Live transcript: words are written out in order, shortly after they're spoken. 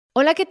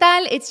Hola, ¿qué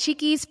tal? It's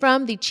Chiquis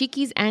from the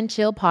Chiquis and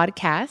Chill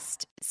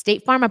podcast.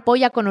 State Farm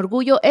apoya con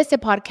orgullo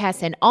este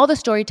podcast and all the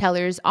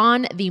storytellers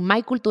on the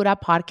My Cultura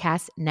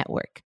podcast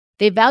network.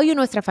 They value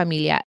nuestra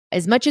familia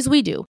as much as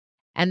we do,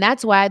 and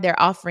that's why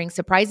they're offering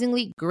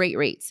surprisingly great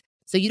rates,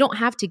 so you don't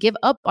have to give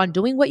up on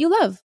doing what you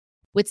love.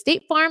 With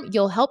State Farm,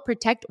 you'll help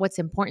protect what's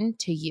important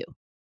to you.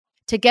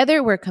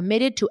 Together, we're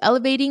committed to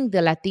elevating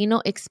the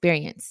Latino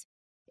experience.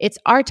 It's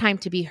our time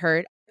to be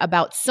heard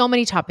about so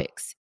many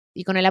topics.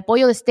 Y con el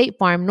apoyo de State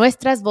Farm,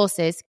 nuestras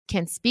voces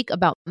can speak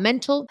about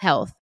mental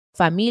health,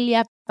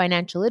 familia,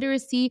 financial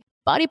literacy,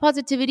 body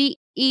positivity,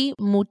 y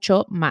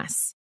mucho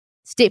más.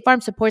 State Farm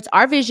supports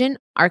our vision,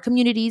 our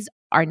communities,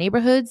 our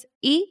neighborhoods,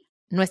 y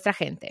nuestra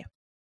gente.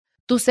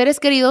 Tus seres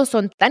queridos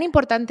son tan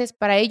importantes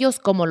para ellos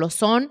como lo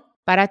son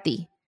para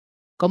ti.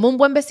 Como un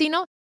buen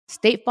vecino,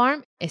 State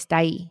Farm está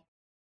ahí.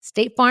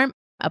 State Farm,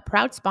 a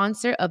proud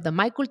sponsor of the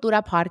My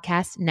Cultura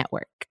podcast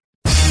network.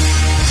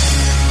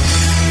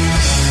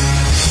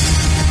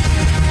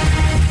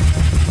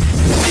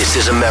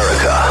 This is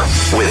America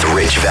with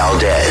Rich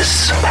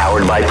Valdez,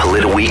 powered by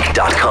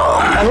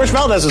PolitiWeek.com. And Rich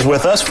Valdez is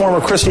with us, former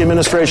Christie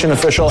administration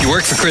official. You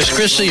worked for Chris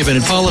Christie, you've been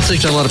in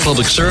politics, done a lot of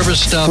public service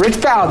stuff. Rich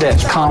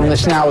Valdez,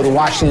 columnist now with the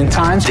Washington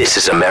Times. This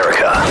is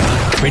America.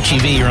 Richie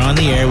V, you're on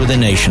the air with the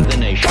nation.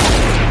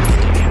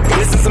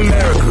 This is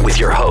America with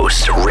your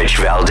host, Rich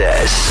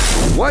Valdez.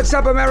 What's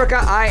up, America?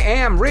 I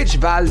am Rich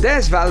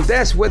Valdez,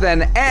 Valdez with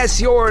an S,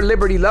 your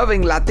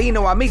liberty-loving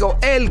Latino amigo,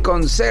 El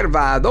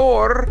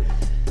Conservador.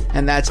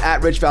 And that's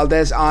at Rich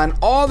Valdez on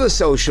all the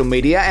social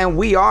media. And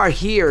we are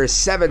here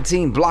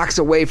 17 blocks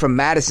away from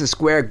Madison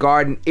Square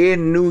Garden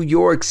in New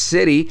York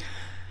City.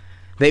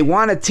 They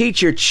want to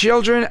teach your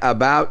children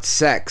about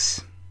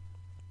sex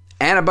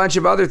and a bunch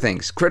of other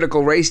things,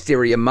 critical race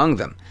theory among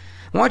them.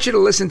 I want you to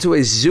listen to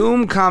a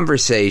Zoom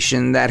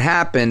conversation that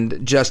happened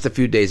just a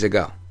few days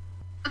ago.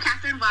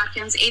 Catherine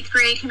Watkins, 8th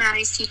grade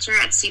humanities teacher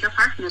at Cedar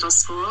Park Middle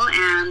School,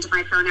 and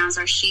my pronouns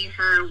are she,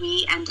 her,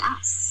 we, and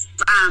us.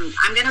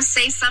 I'm going to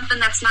say something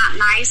that's not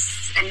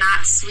nice and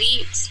not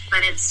sweet, but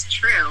it's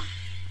true.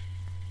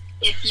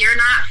 If you're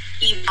not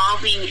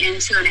evolving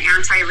into an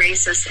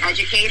anti-racist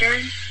educator,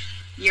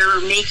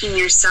 you're making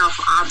yourself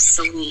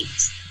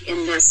obsolete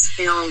in this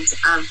field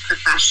of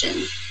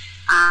profession.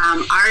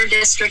 Our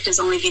district is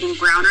only getting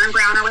browner and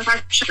browner with our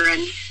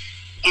children.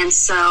 And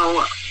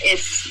so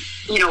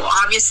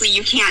obviously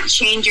you can't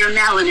change your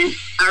melanin,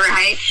 all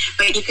right?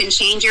 But you can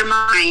change your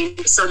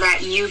mind so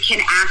that you can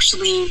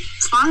actually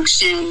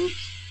function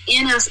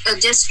in a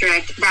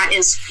district that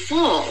is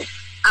full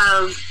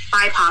of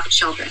BIPOC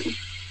children.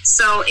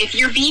 So if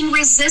you're being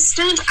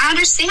resistant, I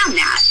understand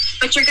that.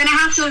 But you're going to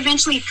have to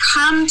eventually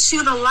come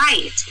to the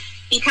light.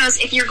 Because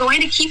if you're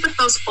going to keep with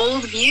those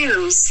old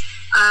views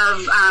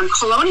of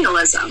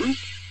colonialism,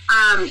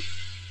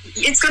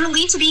 it's going to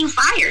lead to being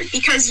fired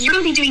because you're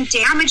going to be doing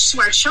damage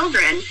to our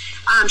children,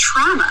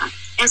 trauma.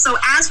 And so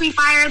as we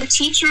fire the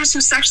teachers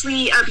who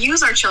sexually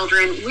abuse our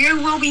children, we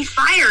will be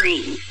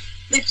firing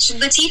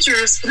the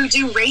teachers who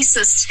do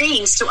racist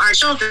things to our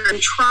children,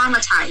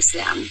 traumatize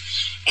them.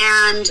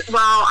 And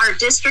while our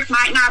district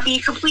might not be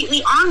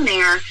completely on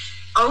there,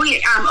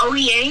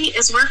 OEA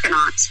is working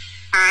on it.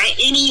 All right,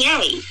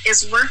 NEA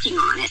is working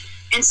on it.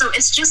 And so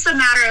it's just a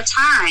matter of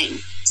time.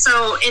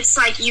 So it's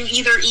like you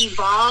either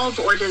evolve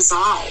or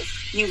dissolve.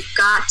 You've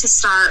got to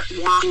start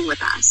walking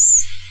with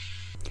us.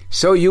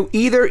 So you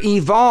either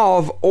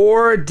evolve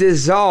or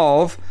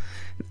dissolve.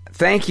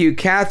 Thank you,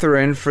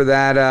 Catherine, for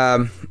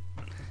that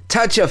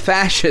touch of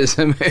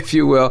fascism, if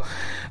you will.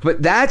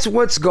 But that's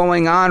what's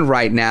going on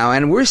right now.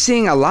 And we're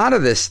seeing a lot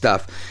of this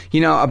stuff.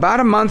 About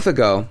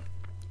a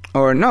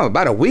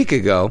week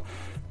ago,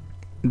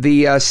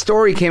 the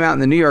story came out in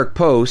the New York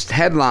Post,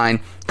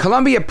 headline,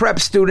 Columbia Prep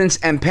students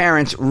and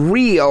parents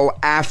reel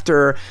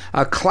after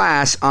a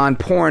class on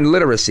porn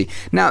literacy.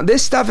 Now,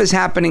 this stuff is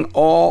happening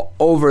all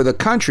over the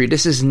country.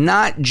 This is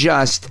not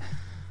just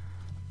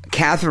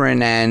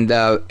Catherine and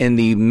in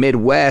the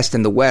Midwest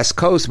and the West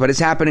Coast, but it's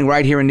happening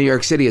right here in New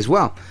York City as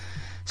well.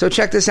 So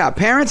check this out.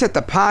 Parents at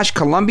the posh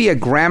Columbia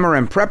Grammar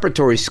and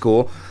Preparatory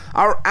School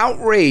are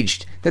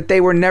outraged that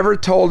they were never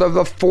told of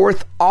the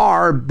fourth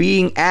R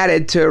being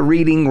added to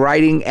reading,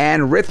 writing,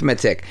 and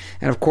arithmetic.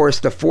 And of course,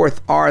 the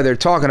fourth R they're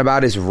talking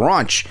about is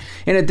raunch.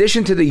 In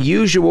addition to the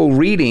usual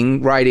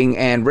reading, writing,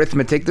 and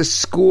arithmetic, the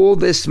school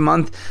this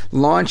month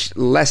launched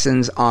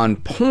lessons on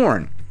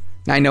porn.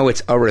 I know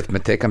it's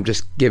arithmetic. I'm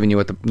just giving you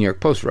what the New York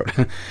Post wrote.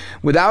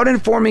 Without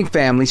informing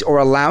families or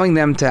allowing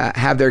them to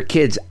have their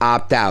kids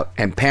opt out,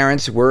 and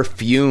parents were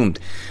fumed.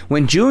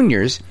 When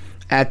juniors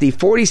at the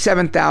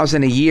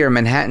 $47,000 a year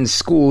Manhattan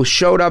school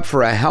showed up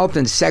for a health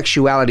and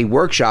sexuality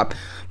workshop,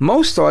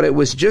 most thought it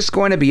was just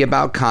going to be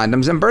about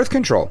condoms and birth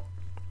control.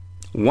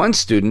 One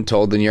student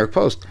told the New York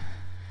Post.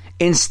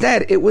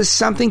 Instead, it was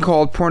something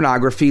called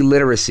pornography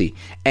literacy,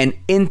 an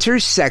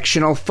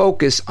intersectional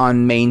focus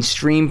on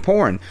mainstream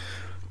porn,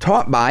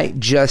 taught by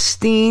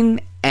Justine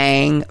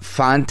Ang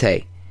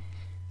Fonte,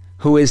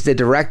 who is the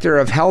director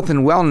of health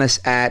and wellness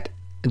at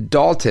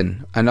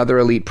Dalton, another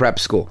elite prep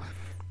school.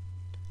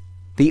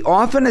 The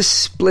often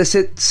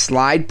explicit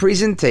slide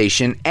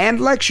presentation and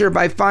lecture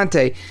by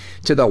Phonte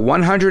to the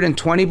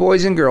 120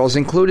 boys and girls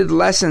included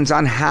lessons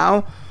on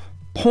how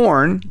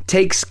porn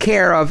takes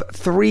care of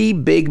 3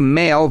 big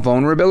male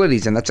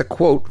vulnerabilities, and that's a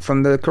quote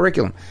from the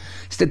curriculum.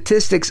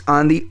 Statistics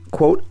on the,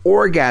 quote,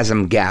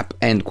 orgasm gap,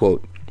 end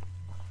quote,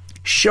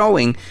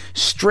 showing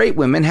straight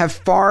women have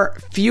far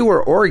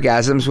fewer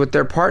orgasms with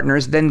their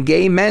partners than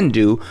gay men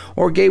do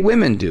or gay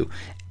women do,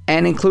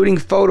 and including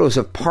photos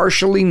of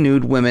partially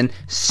nude women,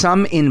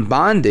 some in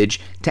bondage,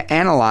 to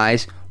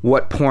analyze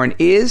what porn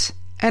is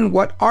and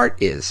what art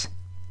is.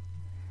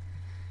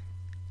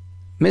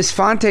 Ms.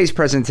 Fonte's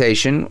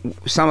presentation,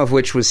 some of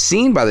which was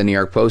seen by the New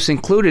York Post,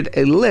 included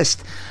a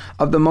list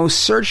of the most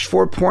searched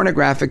for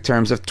pornographic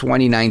terms of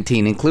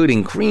 2019,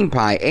 including cream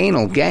pie,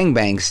 anal,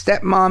 gangbang,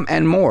 stepmom,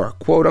 and more,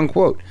 quote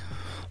unquote.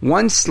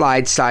 One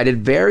slide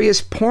cited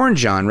various porn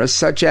genres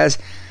such as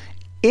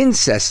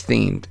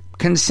incest-themed,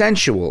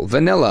 consensual,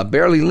 vanilla,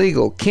 barely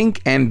legal,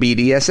 kink, and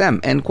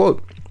BDSM, end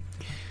quote.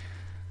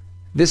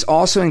 This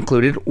also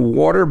included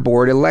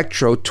waterboard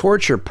electro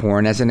torture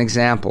porn as an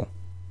example.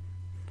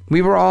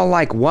 We were all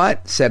like,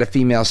 "What?" said a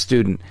female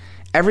student.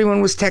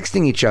 Everyone was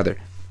texting each other.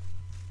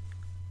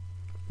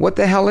 What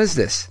the hell is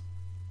this?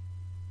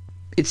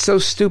 It's so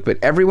stupid.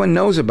 Everyone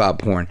knows about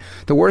porn.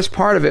 The worst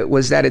part of it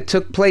was that it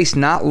took place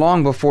not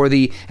long before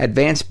the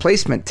advanced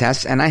placement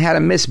tests, and I had to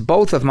miss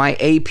both of my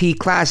AP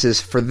classes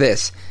for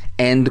this.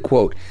 End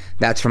quote.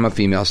 That's from a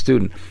female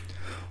student.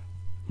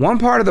 One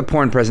part of the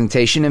porn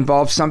presentation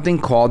involved something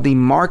called the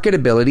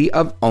marketability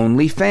of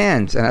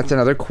OnlyFans, and that's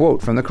another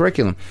quote from the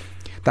curriculum.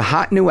 The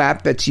hot new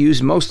app that's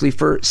used mostly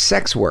for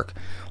sex work.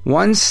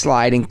 One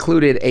slide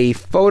included a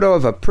photo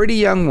of a pretty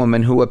young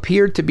woman who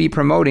appeared to be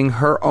promoting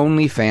her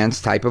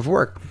OnlyFans type of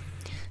work,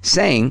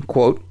 saying,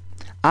 quote,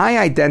 "I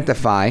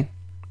identify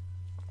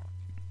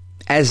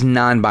as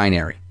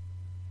non-binary."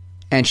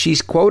 And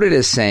she's quoted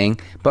as saying,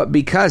 "But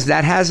because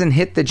that hasn't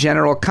hit the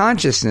general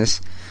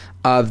consciousness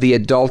of the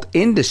adult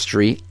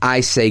industry, I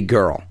say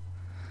girl.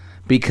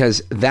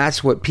 Because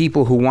that's what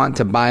people who want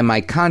to buy my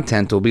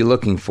content will be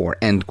looking for,"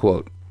 end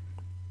quote.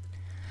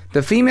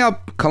 The female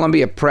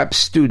Columbia Prep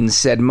students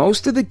said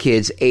most of the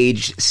kids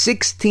aged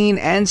 16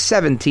 and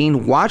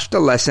 17 watched a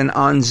lesson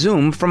on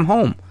Zoom from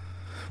home,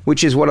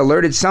 which is what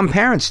alerted some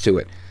parents to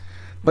it.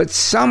 But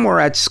some were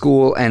at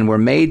school and were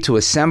made to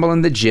assemble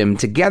in the gym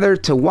together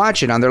to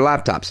watch it on their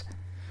laptops.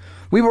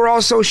 "We were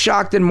all so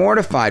shocked and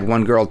mortified,"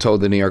 one girl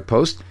told the New York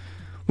Post.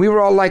 "We were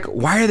all like,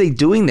 why are they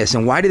doing this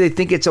and why do they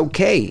think it's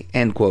okay?"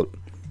 End quote.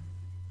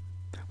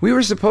 We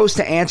were supposed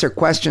to answer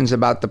questions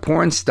about the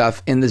porn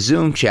stuff in the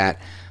Zoom chat,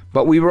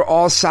 but we were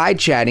all side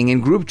chatting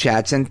in group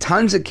chats, and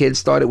tons of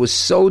kids thought it was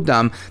so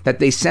dumb that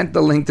they sent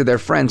the link to their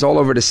friends all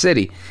over the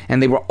city, and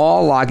they were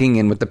all logging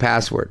in with the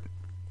password.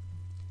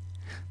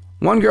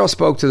 One girl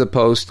spoke to the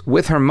Post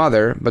with her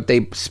mother, but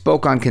they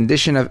spoke on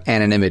condition of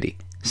anonymity,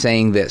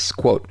 saying this,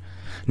 quote,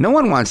 "No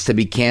one wants to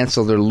be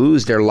canceled or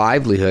lose their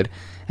livelihood,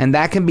 and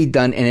that can be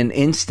done in an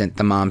instant,"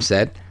 the mom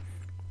said.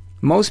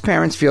 "Most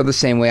parents feel the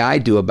same way I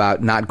do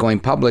about not going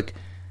public,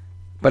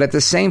 but at the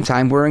same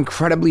time, we're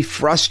incredibly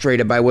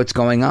frustrated by what's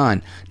going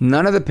on.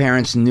 None of the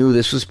parents knew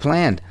this was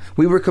planned.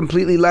 We were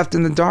completely left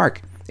in the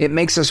dark. It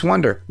makes us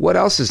wonder, what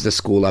else is the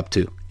school up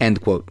to?" End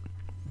quote.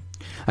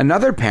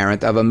 Another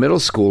parent of a middle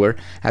schooler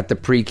at the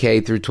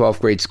pre-K through 12th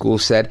grade school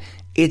said,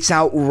 "It's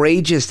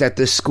outrageous that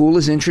the school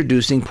is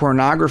introducing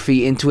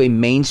pornography into a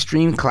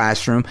mainstream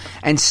classroom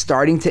and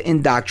starting to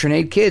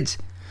indoctrinate kids.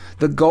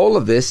 The goal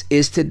of this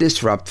is to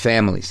disrupt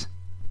families."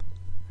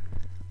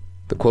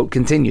 The quote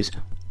continues,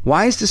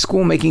 "Why is the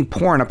school making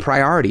porn a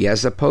priority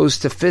as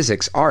opposed to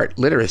physics, art,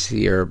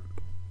 literacy, or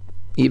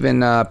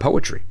even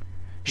poetry?"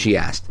 she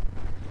asked.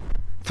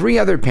 3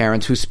 other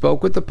parents who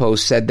spoke with the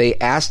Post said they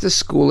asked the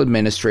school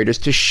administrators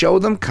to show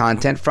them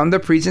content from the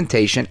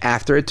presentation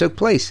after it took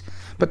place,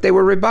 but they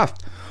were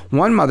rebuffed.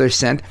 One mother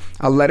sent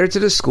a letter to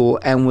the school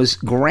and was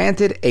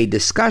granted a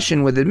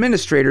discussion with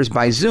administrators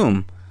by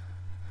Zoom,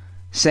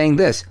 saying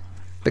this,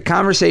 "The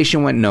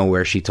conversation went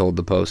nowhere," she told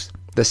the Post.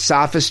 "The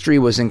sophistry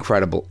was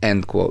incredible,"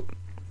 end quote.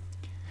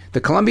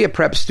 The Columbia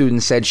Prep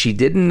student said she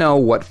didn't know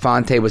what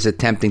Phonte was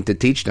attempting to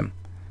teach them,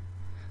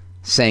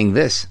 saying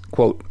this,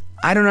 quote,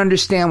 "I don't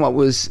understand what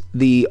was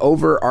the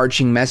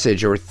overarching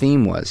message or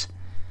theme was.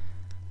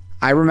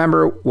 I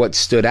remember what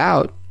stood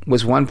out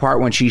was one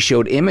part when she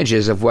showed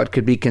images of what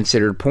could be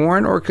considered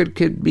porn or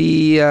could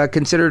be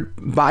considered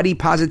body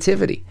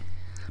positivity.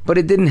 But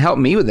it didn't help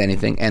me with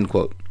anything," end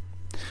quote.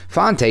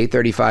 Phonte,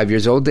 35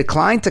 years old,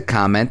 declined to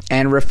comment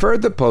and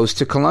referred the Post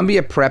to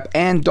Columbia Prep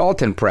and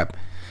Dalton Prep.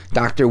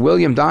 Dr.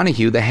 William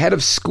Donahue, the head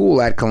of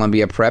school at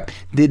Columbia Prep,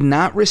 did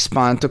not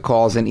respond to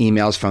calls and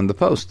emails from the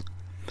Post.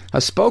 A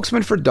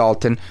spokesman for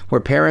Dalton,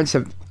 where parents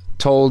have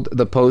told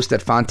the Post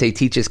that Phonte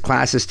teaches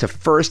classes to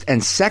first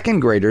and second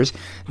graders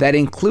that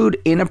include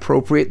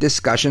inappropriate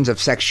discussions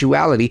of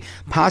sexuality,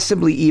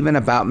 possibly even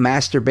about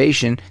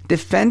masturbation,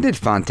 defended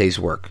Phonte's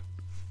work,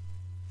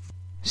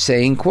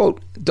 saying, quote,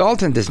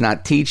 "Dalton does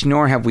not teach,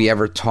 nor have we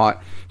ever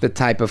taught the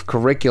type of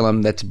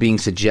curriculum that's being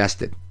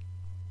suggested."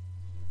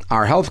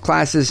 Our health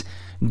classes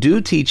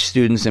do teach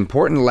students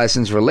important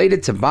lessons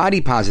related to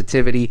body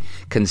positivity,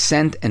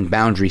 consent, and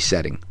boundary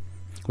setting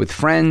with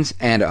friends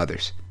and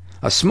others.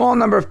 A small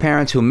number of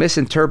parents who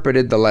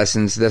misinterpreted the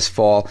lessons this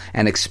fall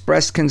and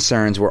expressed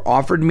concerns were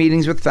offered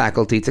meetings with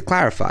faculty to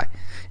clarify.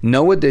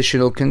 No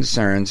additional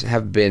concerns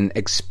have been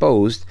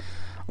exposed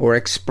or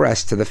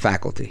expressed to the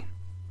faculty.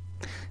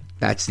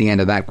 That's the end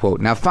of that quote.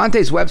 Now,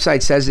 Fonte's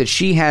website says that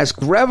she has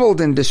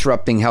reveled in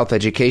disrupting health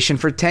education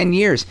for 10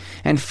 years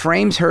and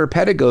frames her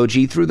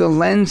pedagogy through the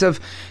lens of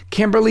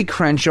Kimberly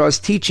Crenshaw's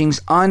teachings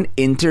on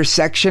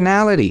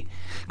intersectionality.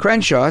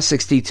 Crenshaw,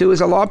 62,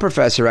 is a law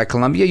professor at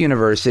Columbia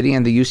University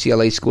and the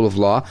UCLA School of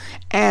Law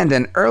and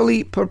an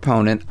early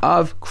proponent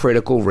of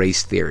critical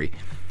race theory,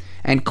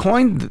 and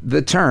coined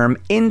the term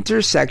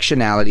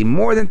intersectionality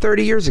more than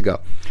 30 years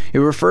ago. It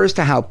refers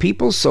to how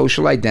people's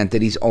social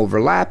identities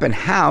overlap and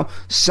how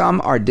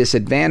some are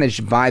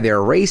disadvantaged by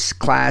their race,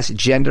 class,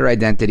 gender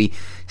identity,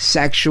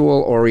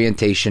 sexual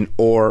orientation,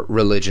 or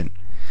religion.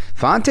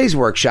 Fonte's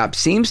workshop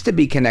seems to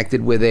be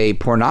connected with a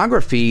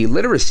pornography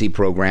literacy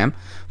program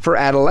for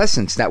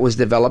adolescents that was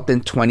developed in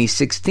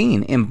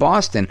 2016 in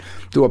Boston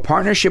through a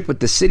partnership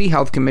with the City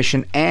Health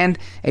Commission and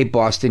a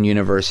Boston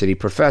University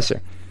professor.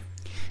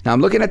 Now,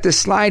 I'm looking at this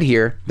slide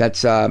here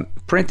that's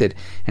printed,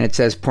 and it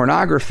says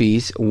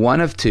pornographies, one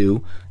of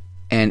two,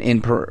 and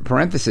in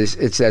parentheses,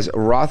 it says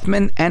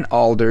Rothman and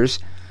Alder's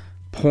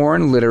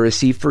Porn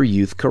Literacy for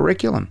Youth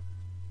Curriculum.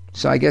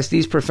 So I guess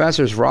these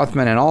professors,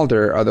 Rothman and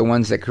Alder, are the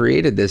ones that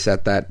created this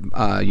at that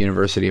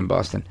university in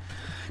Boston.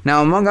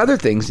 Now, among other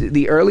things,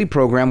 the early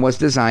program was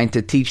designed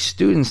to teach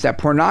students that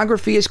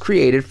pornography is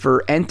created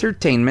for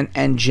entertainment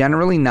and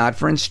generally not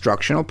for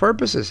instructional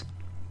purposes,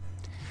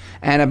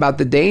 and about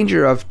the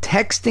danger of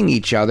texting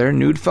each other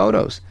nude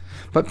photos.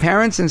 But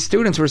parents and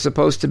students were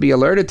supposed to be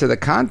alerted to the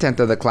content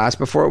of the class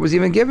before it was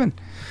even given.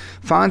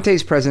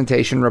 Fonte's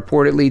presentation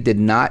reportedly did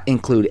not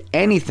include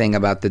anything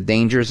about the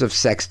dangers of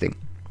sexting.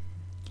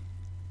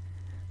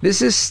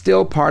 This is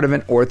still part of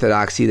an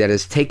orthodoxy that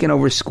has taken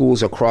over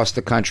schools across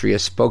the country, a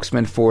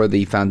spokesman for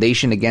the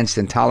Foundation Against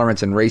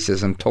Intolerance and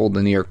Racism told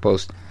the New York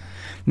Post.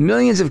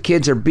 Millions of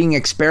kids are being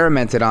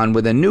experimented on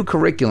with a new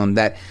curriculum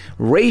that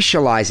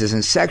racializes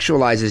and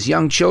sexualizes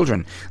young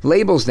children,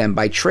 labels them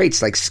by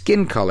traits like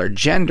skin color,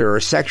 gender, or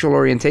sexual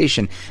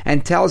orientation,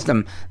 and tells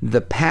them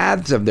the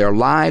paths of their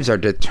lives are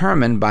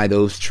determined by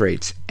those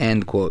traits.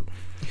 End quote.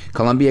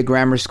 Columbia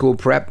Grammar School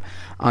Prep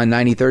on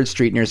 93rd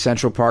Street near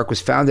Central Park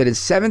was founded in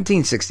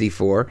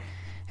 1764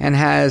 and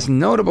has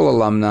notable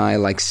alumni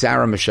like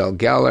Sarah Michelle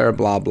Gellar,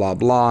 blah, blah,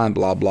 blah, and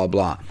blah, blah,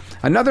 blah.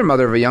 Another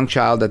mother of a young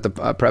child at the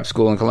prep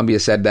school in Columbia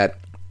said that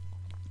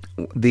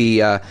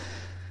the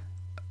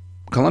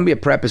Columbia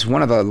Prep is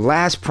one of the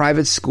last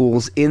private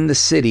schools in the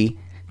city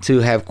to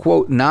have,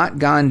 quote, not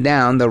gone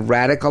down the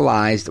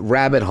radicalized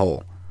rabbit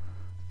hole,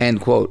 end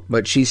quote.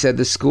 But she said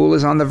the school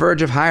is on the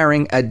verge of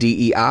hiring a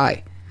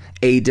DEI,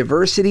 a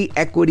diversity,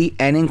 equity,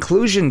 and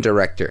inclusion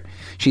director.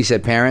 She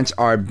said parents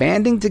are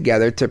banding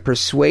together to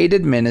persuade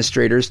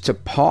administrators to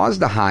pause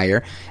the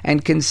hire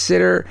and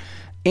consider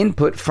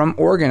input from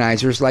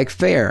organizers like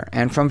FAIR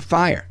and from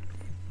FIRE.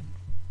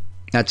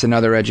 That's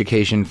another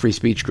education free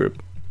speech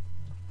group.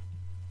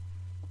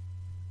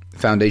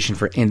 Foundation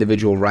for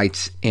Individual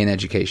Rights in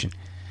Education,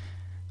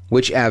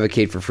 which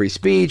advocate for free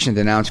speech and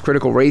denounce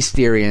critical race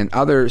theory and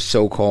other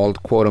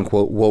so-called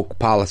quote-unquote woke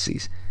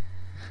policies.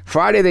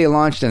 Friday, they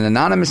launched an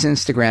anonymous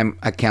Instagram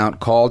account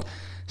called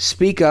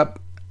Speak Up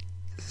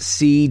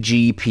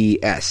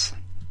CGPS.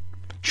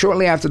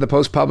 Shortly after the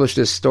Post published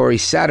this story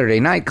Saturday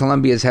night,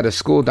 Columbia's head of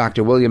school,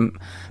 Dr. William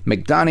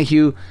M.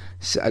 Donahue,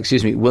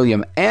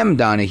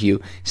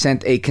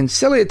 sent a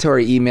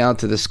conciliatory email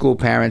to the school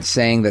parents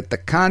saying that the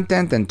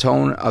content and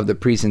tone of the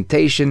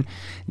presentation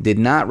did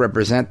not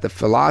represent the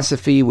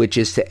philosophy, which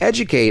is to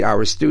educate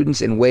our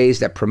students in ways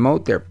that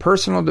promote their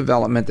personal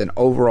development and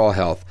overall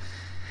health,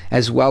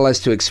 as well as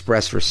to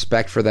express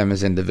respect for them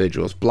as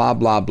individuals. Blah,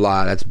 blah,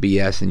 blah. That's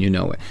BS, and you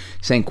know it.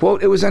 Saying,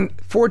 quote, it was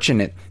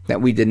unfortunate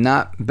that we did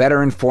not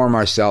better inform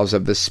ourselves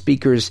of the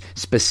speaker's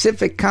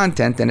specific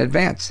content in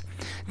advance.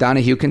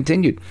 Donahue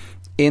continued,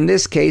 in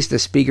this case, the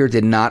speaker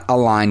did not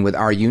align with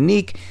our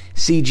unique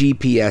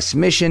CGPS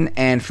mission,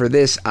 and for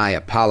this, I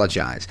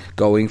apologize.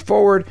 Going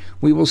forward,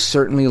 we will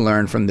certainly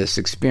learn from this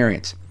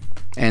experience.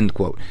 End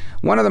quote.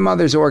 One of the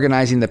mothers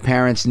organizing the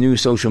parents' new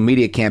social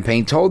media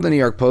campaign told the New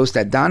York Post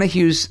that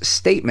Donahue's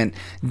statement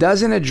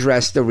doesn't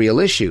address the real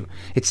issue.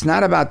 It's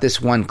not about this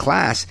one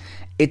class.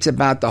 It's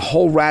about the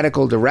whole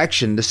radical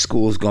direction the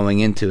school's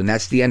going into, and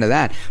that's the end of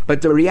that.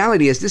 But the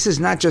reality is this is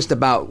not just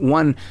about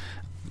one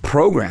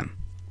program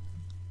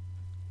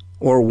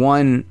or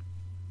one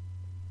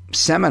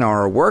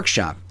seminar or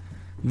workshop.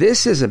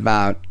 This is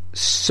about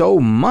so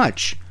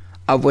much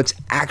of what's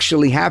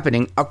actually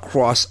happening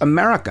across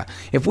America.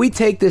 If we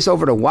take this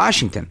over to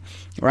Washington,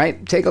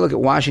 right? Take a look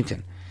at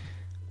Washington.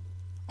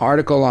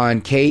 Article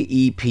on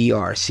KEPR,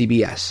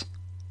 CBS.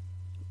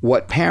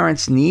 What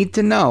parents need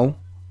to know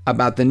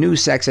about the new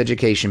sex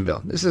education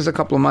bill. This is a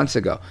couple of months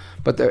ago,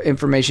 but the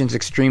information is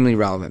extremely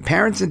relevant.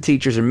 Parents and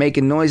teachers are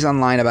making noise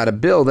online about a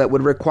bill that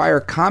would require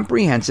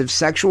comprehensive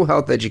sexual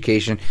health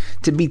education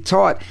to be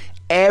taught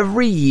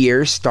every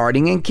year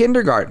starting in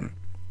kindergarten.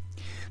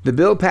 The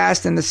bill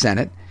passed in the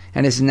Senate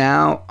and is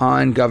now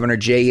on Governor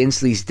Jay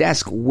Inslee's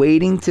desk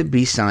waiting to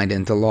be signed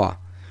into law.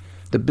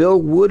 The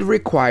bill would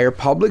require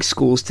public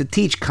schools to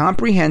teach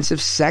comprehensive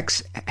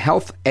sex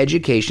health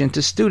education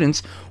to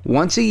students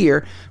once a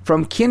year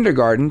from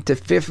kindergarten to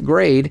 5th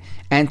grade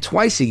and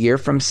twice a year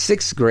from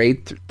 6th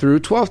grade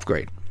through 12th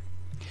grade.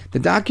 The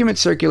document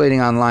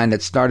circulating online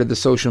that started the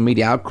social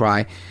media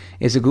outcry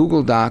is a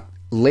Google Doc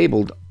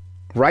labeled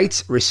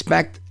Rights,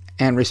 Respect,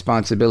 and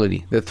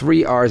Responsibility, the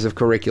 3 R's of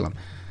curriculum.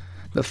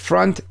 The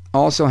front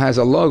also has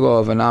a logo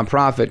of a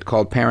nonprofit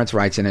called Parents'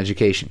 Rights in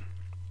Education.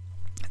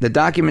 The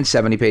document's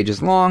 70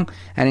 pages long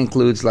and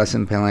includes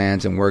lesson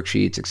plans and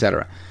worksheets,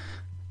 etc.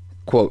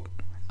 Quote,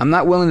 "I'm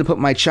not willing to put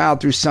my child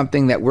through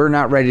something that we're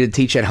not ready to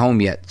teach at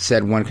home yet,"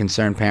 said one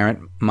concerned parent,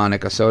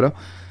 Monica Soto.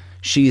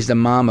 She's the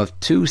mom of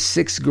 2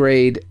 6th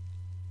grade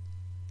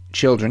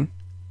children,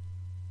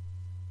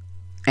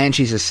 and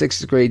she's a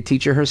 6th grade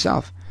teacher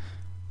herself.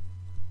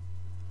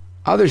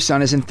 Other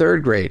son is in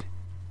 3rd grade,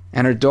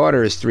 and her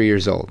daughter is 3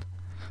 years old.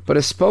 But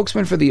a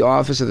spokesman for the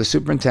Office of the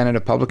Superintendent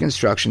of Public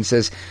Instruction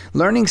says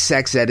learning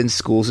sex ed in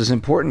schools is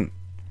important.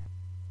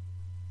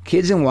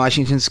 Kids in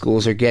Washington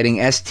schools are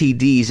getting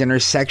STDs and are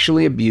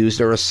sexually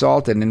abused or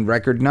assaulted in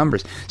record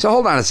numbers. So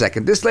hold on a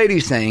second. This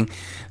lady's saying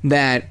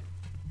that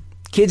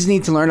kids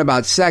need to learn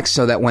about sex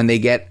so that when they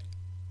get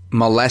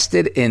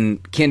molested in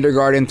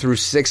kindergarten through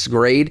 6th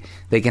grade,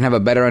 they can have a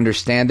better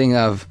understanding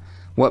of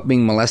what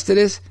being molested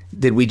is?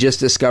 Did we just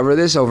discover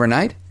this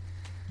overnight?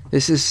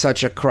 This is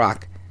such a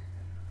crock.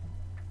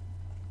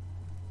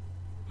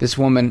 This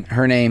woman,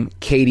 her name,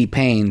 Katie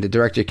Payne, the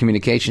director of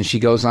communications, she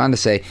goes on to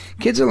say,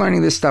 kids are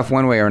learning this stuff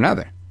one way or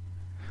another,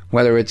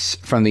 whether it's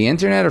from the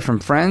internet or from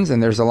friends,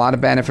 and there's a lot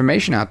of bad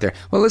information out there.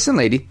 Well, listen,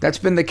 lady, that's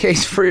been the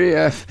case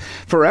for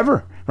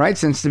forever, right?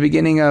 Since the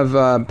beginning of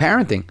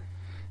parenting.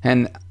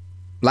 And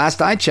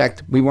last I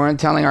checked, we weren't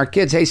telling our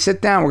kids, hey,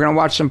 sit down, we're going to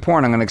watch some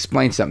porn, I'm going to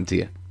explain something to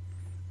you.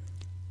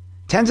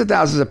 Tens of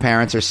thousands of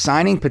parents are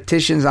signing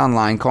petitions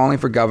online calling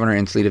for Governor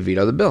Inslee to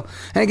veto the bill.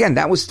 And again,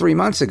 that was 3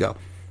 months ago.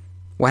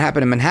 What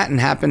happened in Manhattan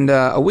happened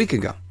a week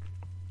ago.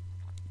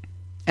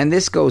 And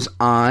this goes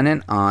on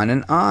and on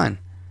and on.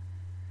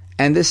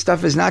 And this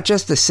stuff is not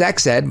just the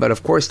sex ed, but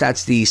of course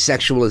that's the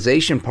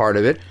sexualization part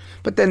of it.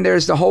 But then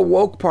there's the whole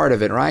woke part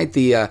of it, right?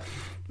 The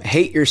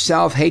hate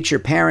yourself, hate your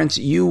parents.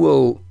 You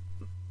will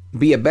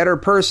be a better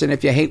person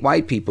if you hate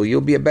white people. You'll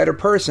be a better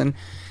person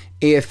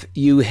if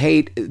you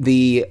hate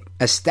the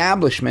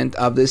establishment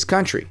of this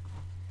country.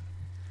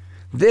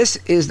 This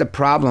is the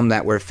problem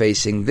that we're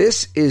facing.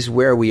 This is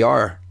where we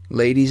are,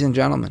 ladies and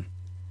gentlemen.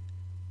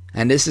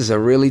 And this is a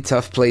really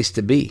tough place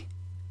to be.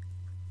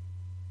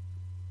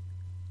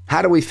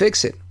 How do we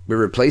fix it? We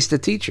replace the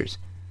teachers.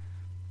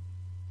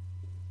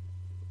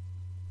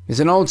 There's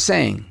an old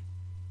saying,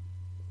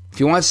 if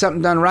you want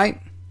something done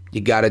right,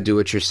 you got to do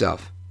it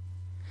yourself.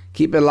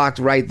 Keep it locked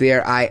right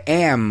there. I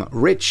am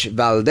Rich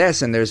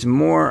Valdez, and there's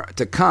more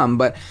to come,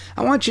 but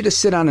I want you to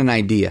sit on an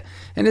idea.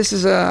 And this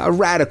is a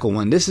radical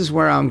one. This is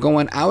where I'm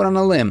going out on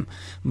a limb.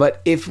 But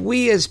if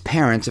we as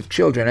parents of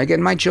children,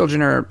 again, my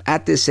children are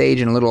at this age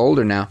and a little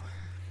older now,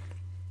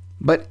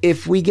 but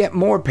if we get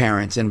more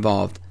parents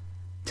involved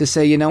to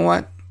say, you know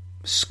what,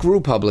 screw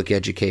public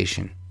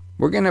education.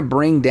 We're going to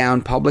bring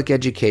down public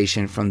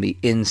education from the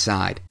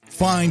inside.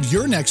 Find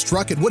your next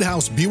truck at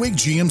Woodhouse Buick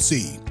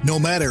GMC. No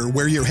matter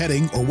where you're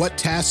heading or what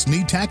tasks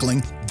need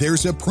tackling,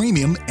 there's a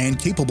premium and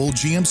capable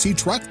GMC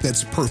truck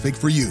that's perfect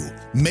for you.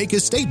 Make a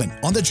statement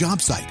on the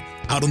job site,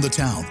 out on the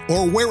town,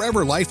 or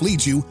wherever life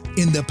leads you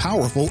in the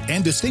powerful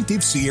and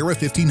distinctive Sierra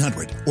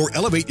 1500, or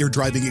elevate your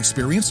driving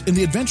experience in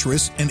the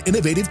adventurous and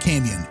innovative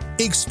Canyon.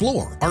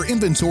 Explore our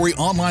inventory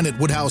online at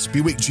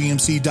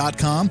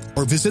WoodhouseBuickGMC.com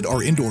or visit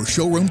our indoor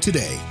showroom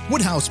today.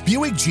 Woodhouse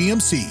Buick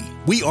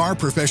GMC. We are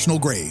professional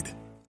grade.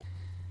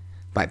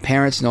 By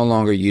parents no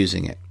longer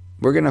using it,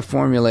 we're going to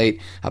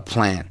formulate a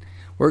plan.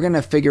 We're going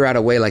to figure out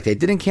a way like they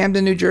did in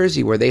Camden, New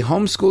Jersey, where they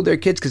homeschooled their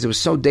kids because it was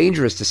so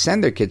dangerous to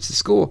send their kids to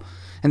school.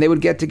 And they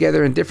would get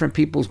together in different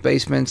people's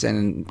basements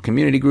and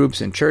community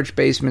groups and church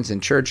basements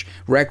and church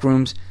rec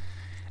rooms.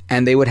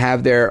 And they would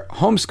have their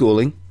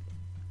homeschooling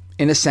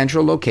in a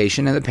central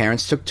location, and the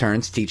parents took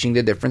turns teaching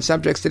the different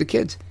subjects to the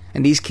kids.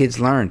 And these kids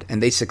learned,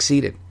 and they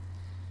succeeded.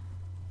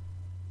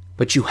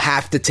 But you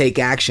have to take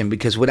action,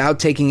 because without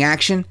taking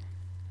action,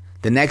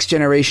 the next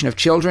generation of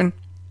children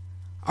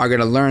are going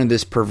to learn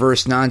this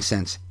perverse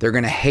nonsense. They're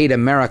going to hate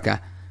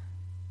America.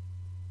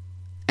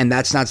 And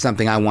that's not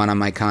something I want on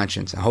my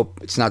conscience. I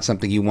hope it's not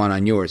something you want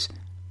on yours.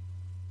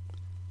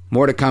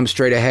 More to come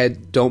straight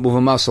ahead. Don't move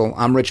a muscle.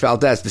 I'm Rich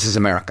Valdez. This is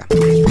America.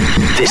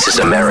 This is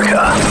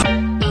America.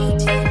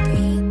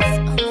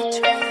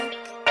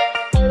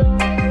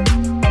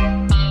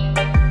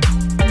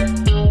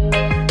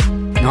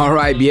 All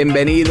right,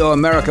 bienvenido,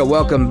 America.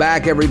 Welcome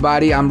back,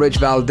 everybody. I'm Rich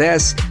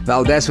Valdez,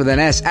 Valdez with an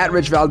S, at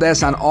Rich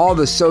Valdez on all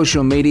the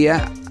social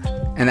media.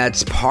 And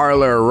that's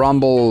Parler,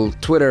 Rumble,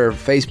 Twitter,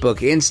 Facebook,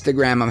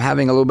 Instagram. I'm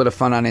having a little bit of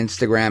fun on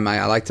Instagram.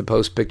 I like to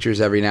post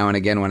pictures every now and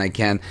again when I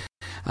can.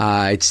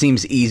 It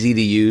seems easy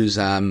to use.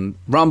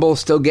 Rumble,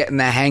 still getting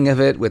the hang of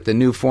it with the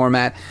new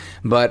format,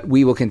 but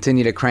we will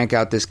continue to crank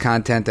out this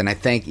content, and I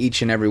thank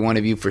each and every one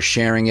of you for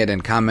sharing it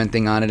and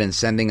commenting on it and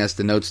sending us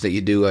the notes that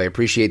you do. I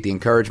appreciate the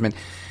encouragement.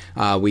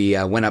 We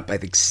went up, I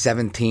think,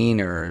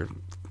 17 or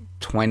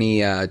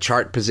 20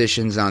 chart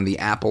positions on the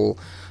Apple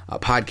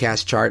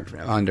podcast chart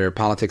under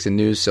politics and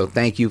news, so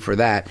thank you for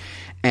that.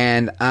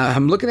 And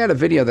I'm looking at a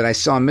video that I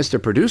saw on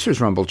Mr. Producer's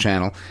Rumble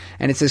channel,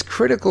 and it says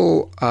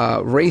critical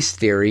race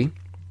theory.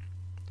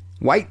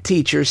 White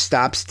teacher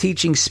stops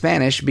teaching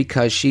Spanish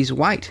because she's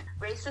white.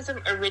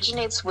 Racism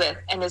originates with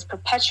and is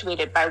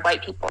perpetuated by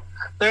white people.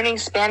 Learning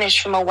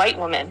Spanish from a white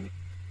woman.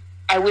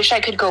 I wish I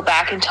could go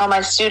back and tell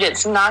my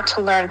students not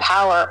to learn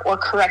power or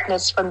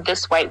correctness from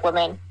this white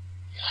woman.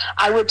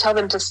 I would tell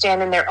them to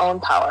stand in their own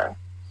power.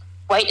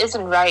 White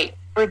isn't right.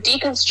 We're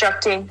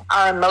deconstructing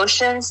our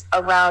emotions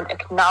around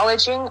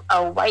acknowledging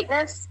our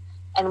whiteness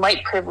and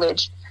white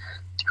privilege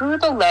through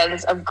the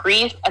lens of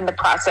grief and the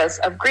process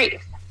of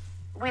grief.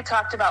 We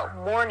talked about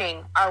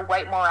mourning our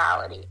white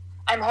morality.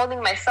 I'm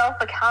holding myself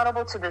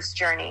accountable to this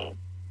journey.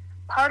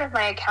 Part of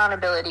my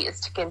accountability is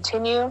to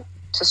continue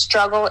to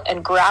struggle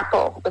and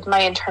grapple with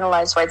my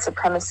internalized white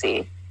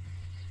supremacy.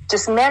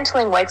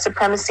 Dismantling white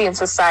supremacy in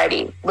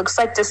society looks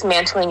like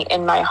dismantling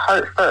in my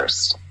heart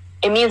first.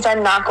 It means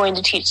I'm not going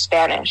to teach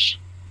Spanish.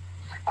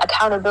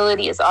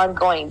 Accountability is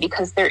ongoing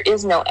because there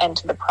is no end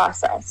to the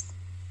process.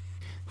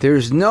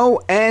 There's no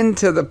end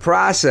to the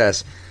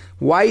process.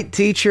 White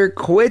teacher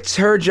quits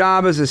her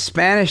job as a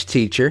Spanish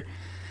teacher.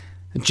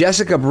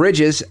 Jessica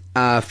Bridges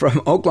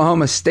from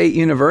Oklahoma State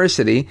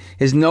University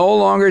is no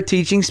longer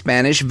teaching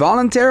Spanish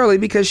voluntarily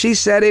because she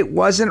said it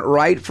wasn't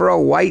right for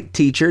a white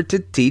teacher to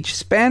teach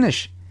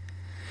Spanish.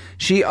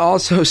 She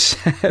also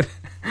said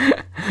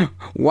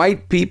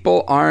white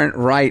people aren't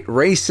right.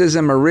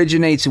 Racism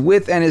originates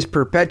with and is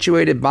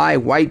perpetuated by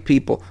white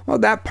people. Well,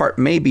 that part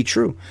may be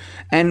true.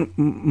 And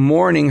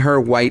mourning her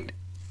white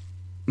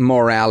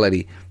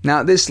morality.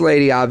 Now, this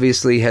lady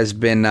obviously has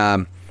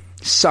been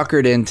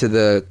suckered into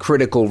the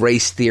critical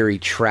race theory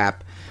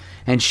trap,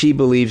 and she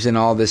believes in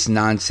all this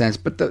nonsense.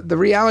 But the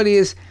reality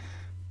is,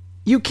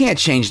 you can't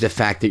change the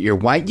fact that you're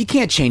white. You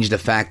can't change the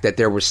fact that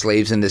there were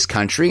slaves in this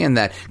country and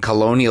that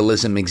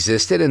colonialism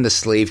existed and the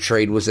slave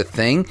trade was a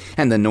thing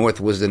and the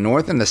North was the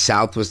North and the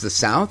South was the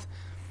South.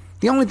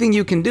 The only thing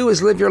you can do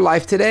is live your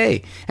life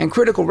today. And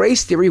critical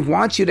race theory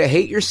wants you to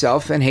hate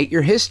yourself and hate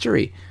your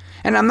history.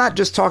 And I'm not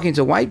just talking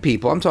to white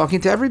people. I'm talking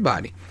to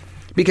everybody.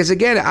 Because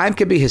again, I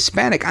could be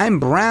Hispanic. I'm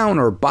brown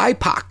or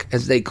BIPOC,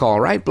 as they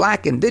call, right?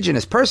 Black,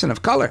 indigenous, person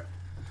of color.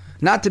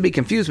 Not to be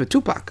confused with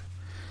Tupac.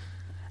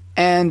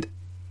 And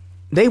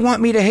they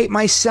want me to hate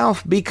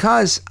myself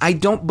because I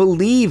don't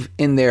believe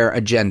in their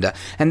agenda.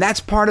 And that's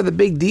part of the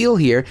big deal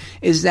here,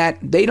 is that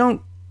they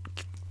don't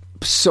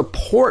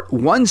support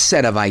one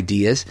set of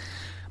ideas,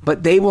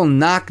 but they will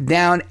knock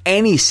down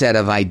any set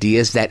of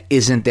ideas that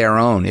isn't their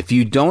own. If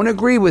you don't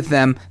agree with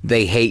them,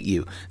 they hate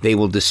you. They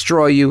will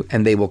destroy you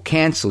and they will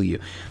cancel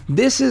you.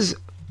 This is,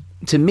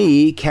 to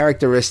me,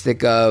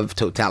 characteristic of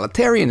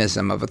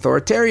totalitarianism, of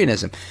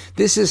authoritarianism.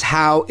 This is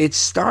how it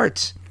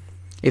starts.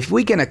 If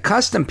we can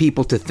accustom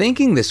people to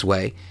thinking this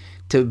way,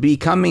 to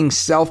becoming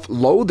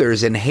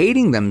self-loathers and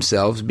hating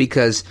themselves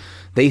because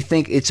they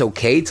think it's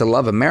okay to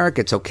love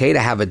America, it's okay to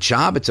have a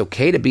job, it's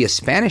okay to be a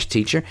Spanish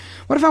teacher.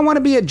 What if I want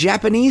to be a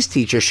Japanese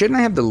teacher? Shouldn't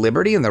I have the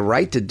liberty and the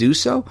right to do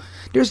so?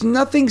 There's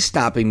nothing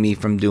stopping me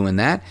from doing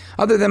that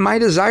other than my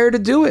desire to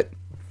do it.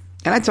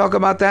 And I talk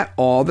about that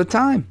all the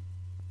time.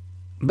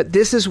 But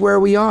this is where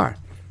we are.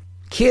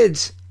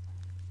 Kids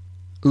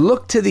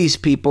look to these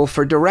people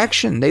for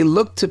direction. They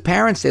look to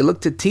parents, they look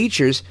to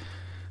teachers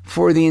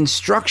for the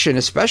instruction,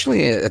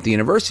 especially at the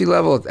university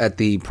level, at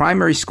the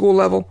primary school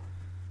level.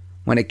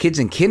 When a kid's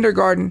in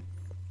kindergarten,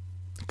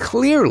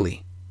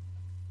 clearly,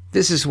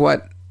 this is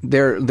what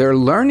they're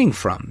learning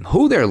from,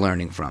 who they're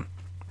learning from.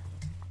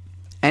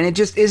 And it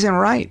just isn't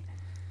right.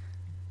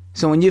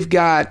 So when you've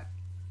got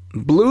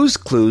Blue's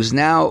Clues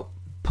now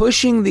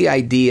pushing the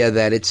idea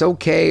that it's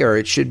okay or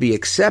it should be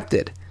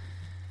accepted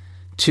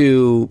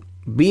to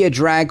be a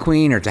drag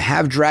queen or to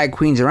have drag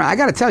queens around, I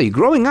got to tell you,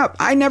 growing up,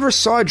 I never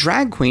saw a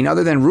drag queen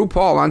other than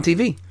RuPaul on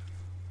TV.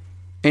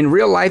 In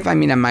real life, I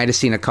might have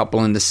seen a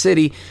couple in the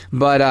city,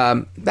 but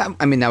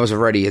that was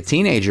already a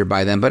teenager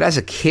by then. But as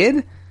a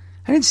kid,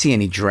 I didn't see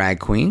any drag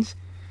queens.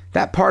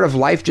 That part of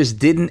life just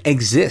didn't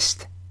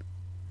exist.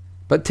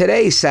 But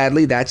today,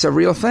 sadly, that's a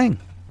real thing.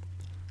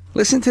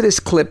 Listen to this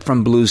clip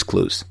from Blue's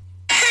Clues.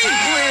 Hey,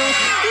 Blue,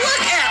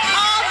 look at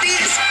all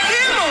these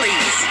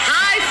families.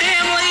 Hi,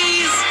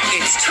 families.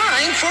 It's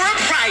time for a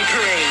pride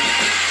parade.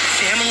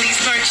 Families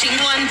marching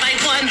one by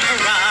one,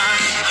 hurrah,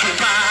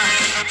 hurrah.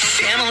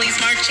 Families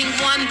marching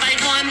one by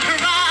one,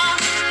 hurrah,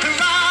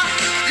 hurrah.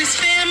 This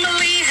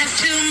family has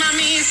two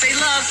mommies they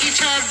love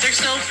each other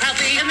so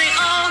proudly, and they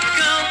all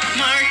go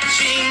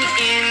marching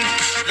in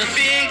the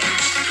big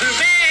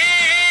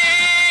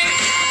parade.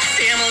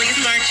 Families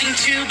marching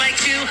 2 by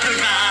 2,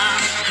 hurrah,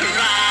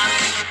 hurrah.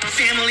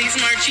 Families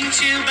marching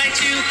 2 by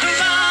 2,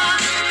 hurrah,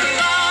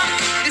 hurrah.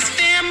 This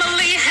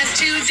family has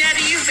 2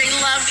 daddies, they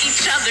love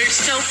each other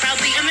so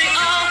proudly, and they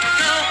all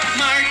go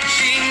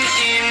marching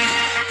in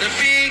the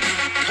big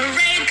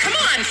parade. Come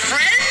on,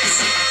 friends!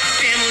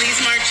 Families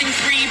marching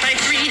 3 by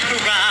 3,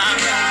 hurrah,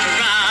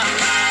 hurrah.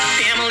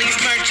 Families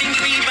marching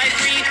 3 by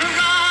 3,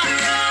 hurrah,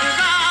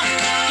 hurrah.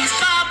 These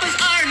papas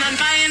are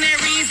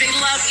non-binary, they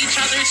love each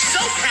other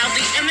so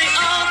proudly, and they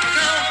all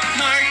go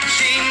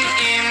marching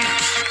in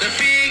the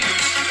big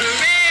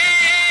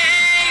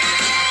parade.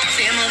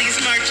 Families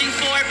marching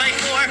 4 by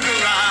 4,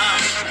 hurrah,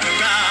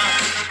 hurrah.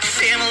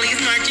 Families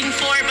marching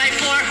 4 by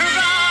 4,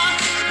 hurrah,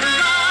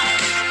 hurrah.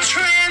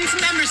 Trans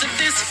members of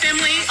this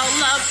family all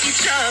love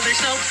each other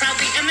so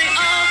proudly, and they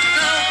all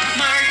go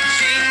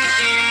marching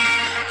in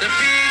the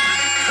big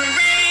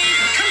parade.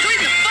 Come join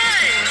the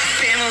fun!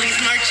 Families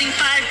marching 5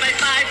 by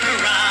 5,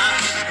 hurrah,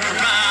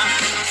 hurrah.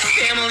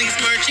 Families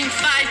marching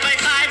 5 by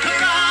 5,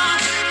 hurrah,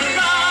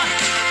 hurrah.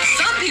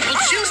 Some people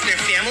choose their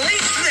family.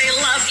 They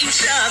love each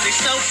other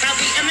so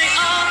proudly, and they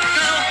all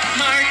go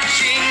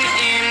marching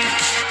in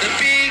the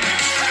big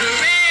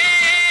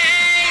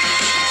parade.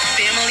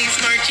 Families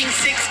marching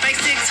 6 by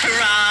 6,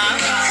 hurrah,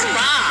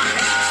 hurrah.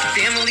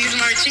 Families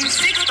marching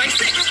 6 by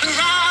 6,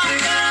 hurrah,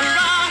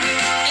 hurrah.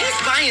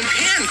 Ace, By, and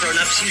Pan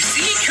grown-ups, you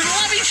see, can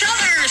love each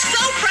other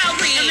so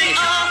proudly, and they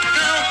all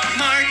go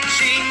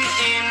marching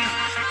in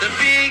the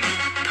big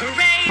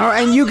parade. Oh,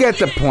 and you get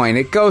the point.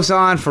 It goes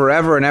on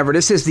forever and ever.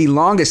 This is the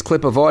longest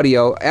clip of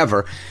audio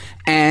ever.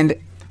 And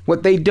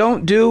what they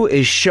don't do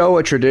is show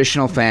a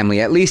traditional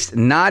family, at least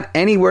not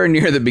anywhere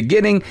near the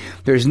beginning.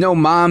 There's no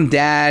mom,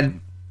 dad,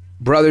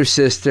 brother,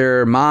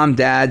 sister, mom,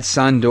 dad,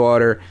 son,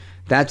 daughter.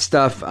 That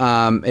stuff,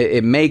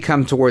 it may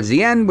come towards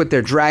the end with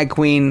their drag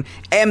queen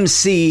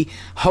MC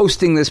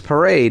hosting this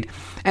parade.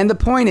 And the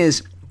point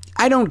is,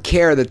 I don't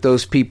care that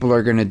those people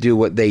are going to do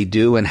what they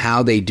do and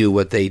how they do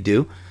what they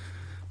do.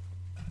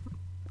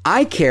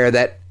 I care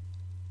that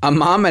a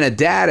mom and a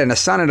dad and a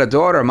son and a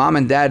daughter, a mom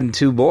and dad and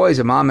 2 boys,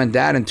 a mom and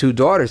dad and 2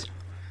 daughters,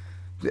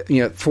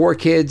 4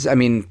 kids,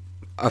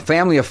 a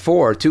family of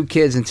 4, 2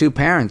 kids and 2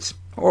 parents,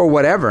 or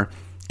whatever,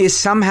 is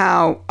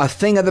somehow a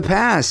thing of the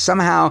past.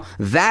 Somehow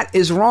that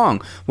is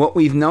wrong. What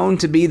we've known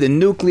to be the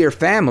nuclear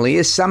family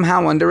is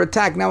somehow under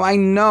attack. Now, I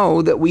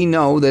know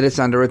that it's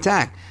under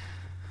attack.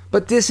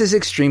 But this is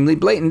extremely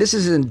blatant. This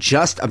isn't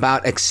just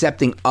about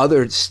accepting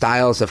other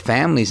styles of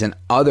families and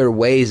other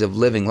ways of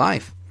living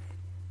life,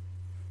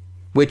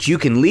 which you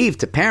can leave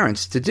to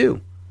parents to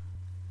do.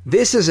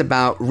 This is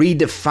about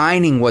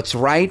redefining what's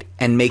right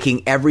and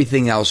making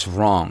everything else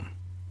wrong,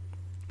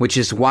 which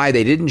is why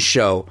they didn't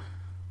show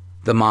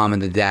the mom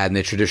and the dad in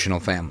the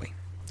traditional family.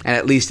 And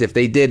at least if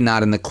they did,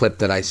 not in the clip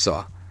that I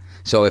saw.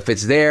 So if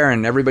it's there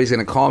and everybody's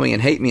going to call me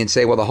and hate me and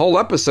say, well, the whole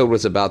episode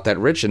was about that,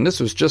 Rich, and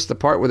this was just the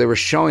part where they were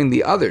showing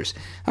the others.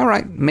 All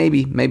right,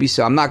 maybe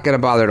so. I'm not going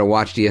to bother to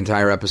watch the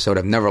entire episode.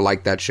 I've never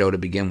liked that show to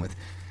begin with.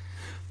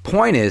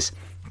 Point is,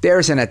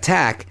 there's an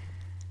attack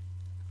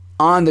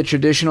on the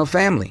traditional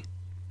family.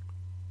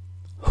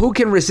 Who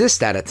can resist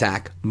that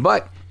attack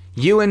but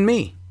you and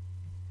me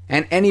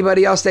and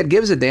anybody else that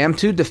gives a damn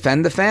to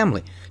defend the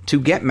family, to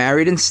get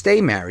married and stay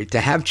married, to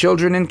have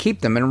children and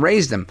keep them and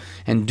raise them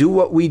and do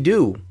what we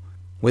do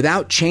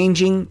without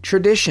changing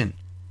tradition.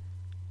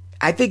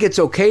 I think it's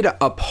okay to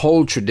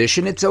uphold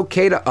tradition. It's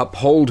okay to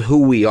uphold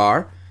who we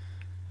are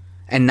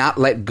and not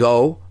let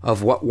go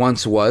of what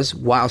once was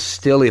while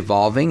still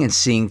evolving and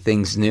seeing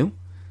things new.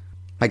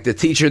 Like the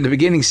teacher in the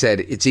beginning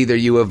said, it's either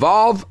you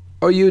evolve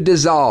or you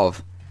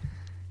dissolve.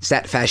 It's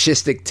that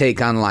fascistic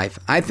take on life.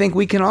 I think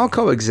we can all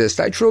coexist.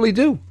 I truly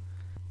do.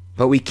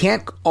 But we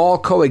can't all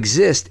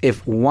coexist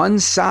if one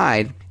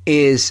side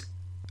is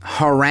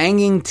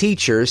haranguing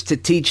teachers to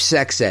teach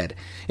sex ed.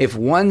 If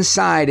one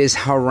side is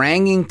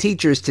haranguing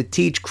teachers to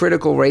teach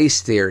critical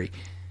race theory.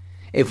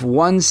 If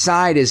one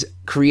side is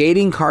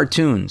creating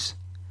cartoons,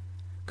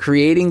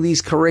 creating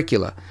these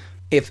curricula.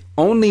 If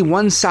only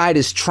one side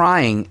is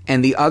trying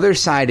and the other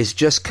side is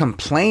just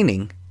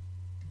complaining,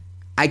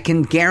 I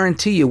can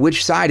guarantee you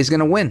which side is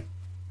going to win.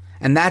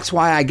 And that's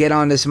why I get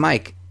on this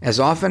mic as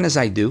often as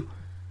I do,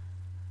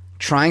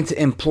 trying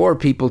to implore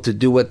people to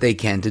do what they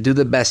can, to do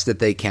the best that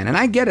they can. And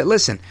I get it.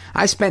 Listen,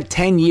 I spent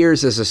 10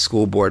 years as a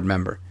school board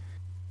member.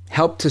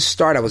 Helped to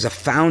start. I was a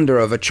founder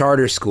of a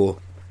charter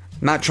school.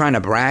 I'm not trying to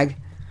brag.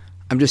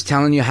 I'm just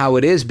telling you how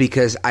it is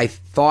because I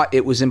thought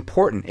it was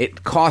important.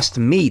 It cost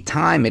me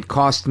time. It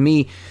cost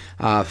me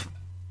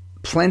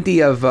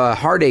plenty of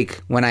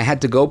heartache when I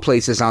had to go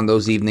places on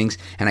those evenings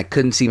and I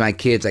couldn't see my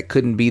kids. I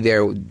couldn't be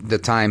there the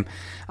time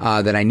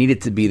that I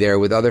needed to be there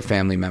with other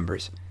family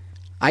members.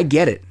 I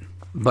get it,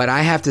 but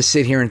I have to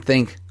sit here and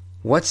think,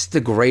 what's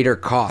the greater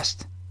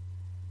cost?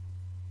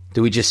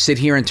 Do we just sit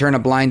here and turn a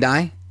blind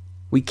eye?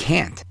 We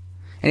can't.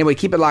 Anyway,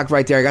 keep it locked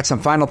right there. I got some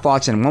final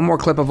thoughts and one more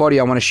clip of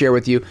audio I want to share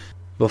with you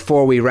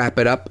before we wrap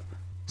it up.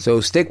 So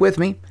stick with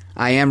me.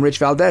 I am Rich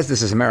Valdez.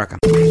 This is America.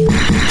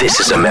 This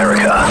is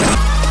America.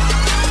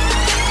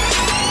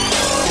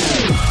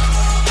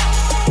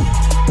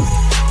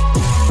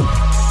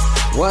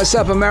 What's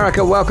up,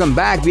 America? Welcome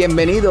back.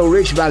 Bienvenido,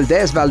 Rich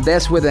Valdez,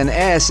 Valdez with an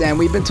S. And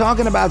we've been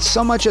talking about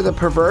so much of the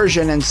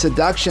perversion and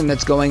seduction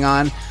that's going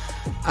on,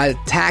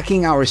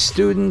 attacking our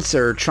students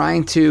or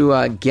trying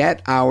to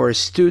get our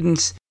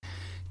students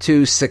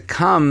to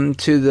succumb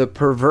to the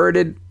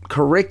perverted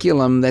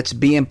curriculum that's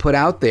being put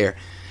out there.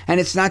 And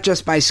it's not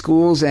just by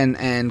schools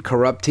and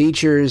corrupt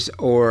teachers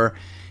or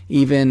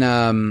even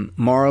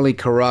morally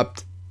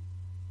corrupt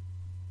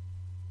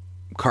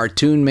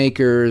cartoon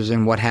makers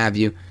and what have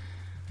you.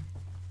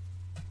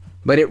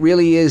 But it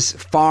really is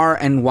far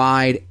and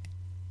wide,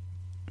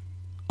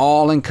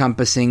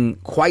 all-encompassing,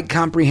 quite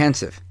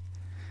comprehensive,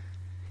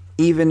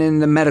 even in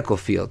the medical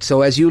field.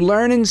 So as you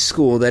learn in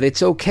school that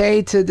it's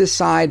okay to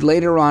decide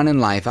later on in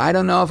life, I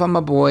don't know if I'm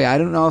a boy, I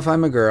don't know if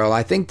I'm a girl,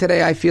 I think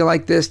today I feel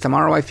like this,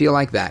 tomorrow I feel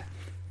like that.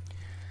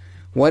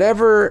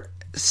 Whatever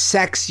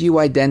sex you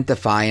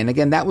identify, and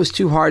again, that was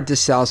too hard to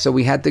sell, so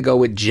we had to go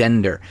with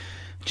gender.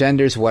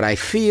 Gender's what I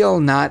feel,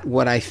 not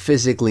what I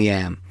physically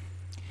am.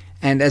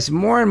 And as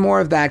more and more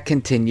of that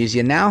continues,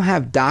 you now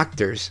have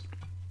doctors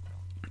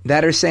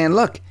that are saying,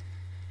 look,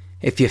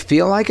 if you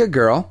feel like a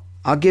girl,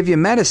 I'll give you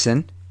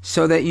medicine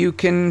so that you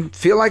can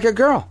feel like a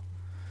girl.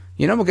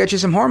 You know, we'll get you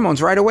some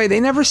hormones right away. They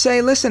never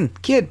say, listen,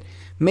 kid,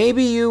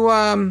 maybe you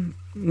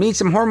need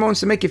some hormones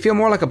to make you feel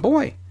more like a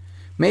boy.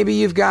 Maybe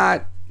you've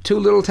got too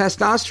little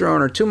testosterone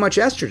or too much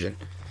estrogen.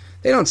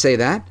 They don't say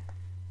that.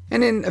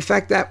 And in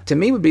effect, that to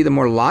me would be the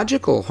more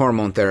logical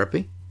hormone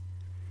therapy.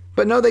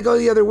 But no, they go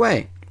the other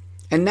way.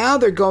 And now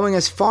they're going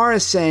as far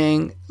as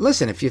saying,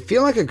 listen, if you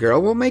feel like a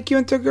girl, we'll make you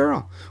into a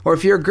girl. Or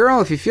if you're a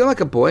girl, if you feel like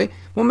a boy,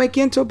 we'll make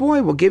you into a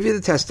boy. We'll give you the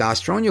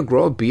testosterone. You'll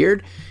grow a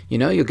beard. You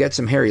know, you'll get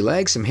some hairy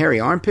legs, some hairy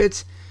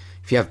armpits.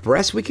 If you have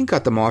breasts, we can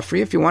cut them off for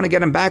you. If you want to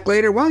get them back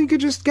later, well, you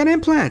could just get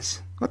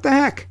implants. What the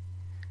heck?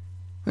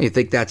 Well, you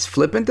think that's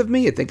flippant of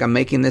me? You think I'm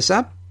making this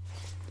up?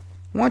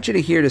 I want you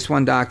to hear this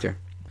one doctor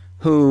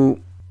who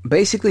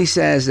basically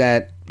says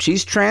that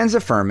she's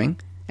trans-affirming,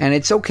 and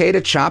it's okay to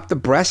chop the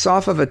breasts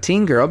off of a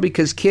teen girl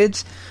because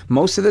kids,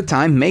 most of the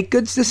time, make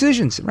good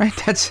decisions, right?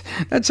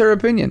 That's her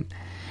opinion.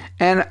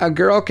 And a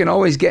girl can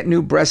always get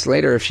new breasts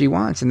later if she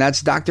wants. And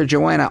that's Dr.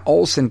 Joanna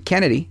Olson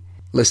Kennedy.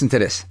 Listen to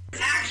this.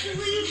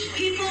 Actually,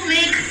 people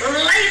make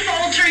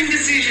life-altering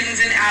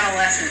decisions in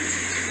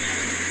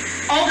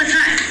adolescence. All the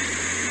time.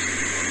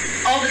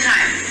 All the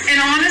time. And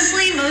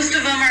honestly, most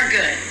of them are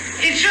good.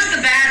 It's just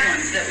the bad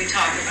ones that we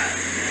talk about.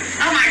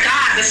 Oh my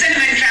God, the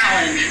cinnamon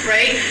challenge,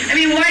 right? I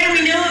mean, why do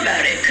we know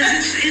about it?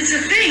 Because it's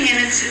a thing,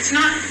 and it's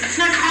not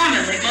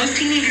common. Like, most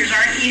teenagers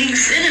aren't eating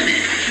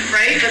cinnamon,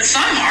 right? But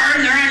some are,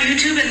 and they're on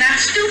YouTube, and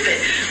that's stupid.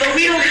 But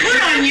we don't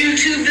put on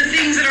YouTube the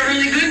things that are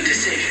really good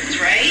decisions,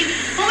 right?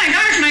 Oh my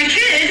gosh, my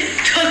kid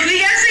took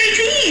the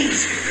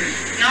SATs.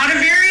 Not a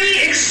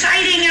very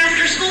exciting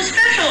after-school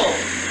special,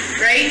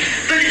 right?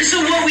 But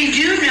so what we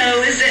do know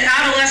is that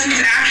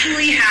adolescents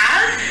actually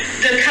have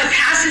the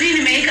capacity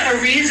to make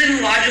a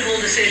reasoned, logical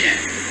decision.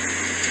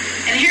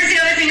 And here's the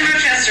other thing about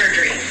chest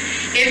surgery.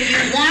 If you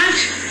want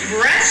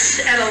breasts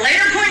at a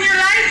later point in your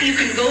life, you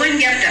can go and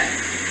get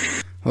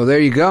them. Well,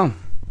 there you go.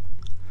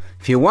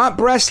 If you want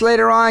breasts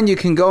later on, you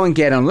can go and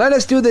get them. Let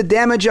us do the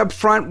damage up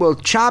front. We'll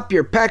chop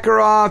your pecker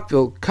off.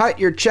 We'll cut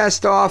your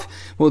chest off.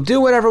 We'll do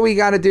whatever we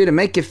got to do to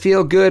make you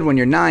feel good when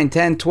you're 9,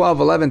 10, 12,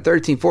 11,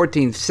 13,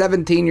 14,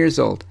 17 years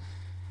old.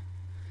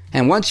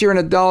 And once you're an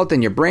adult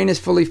and your brain is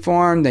fully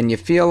formed and you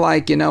feel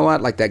like, you know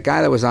what, like that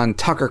guy that was on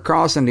Tucker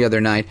Carlson the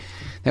other night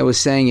that was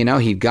saying, you know,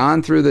 he'd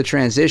gone through the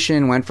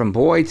transition, went from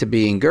boy to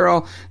being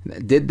girl,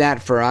 did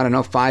that for,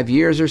 5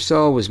 years or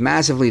so, was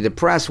massively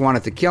depressed,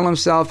 wanted to kill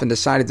himself and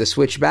decided to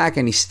switch back,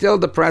 and he's still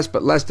depressed,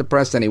 but less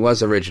depressed than he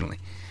was originally.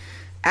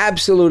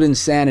 Absolute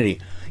insanity.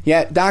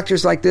 Yet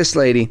doctors like this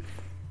lady,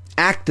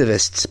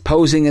 activists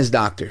posing as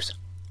doctors.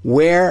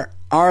 Where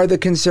are the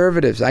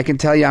conservatives? I can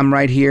tell you I'm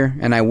right here,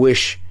 and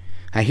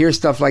I hear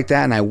stuff like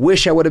that, and I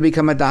wish I would have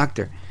become a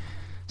doctor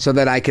so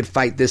that I could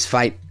fight this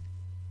fight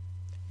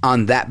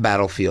on that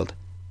battlefield.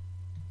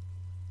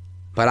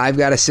 But I've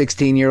got a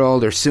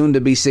 16-year-old or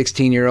soon-to-be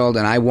 16-year-old,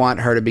 and I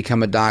want her to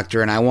become a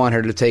doctor, and I want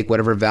her to take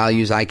whatever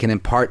values I can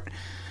impart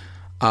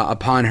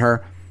upon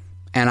her,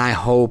 and I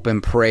hope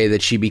and pray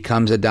that she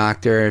becomes a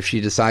doctor. If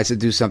she decides to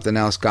do something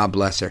else, God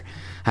bless her.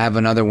 I have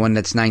another one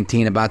that's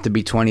 19, about to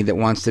be 20, that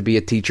wants to be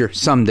a teacher.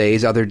 Some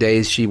days, other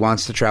days, she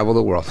wants to travel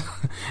the world.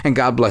 And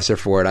God bless her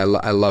for it. I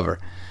love her.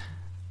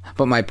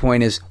 But my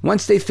point is,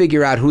 once they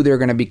figure out who they're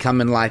going to become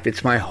in life,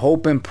 it's my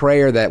hope and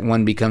prayer that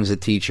one becomes a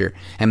teacher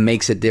and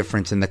makes a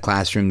difference in the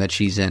classroom that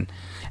she's in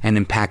and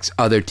impacts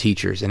other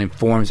teachers and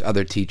informs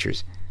other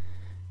teachers.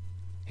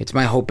 It's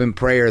my hope and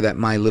prayer that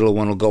my little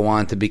one will go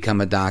on to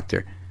become a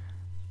doctor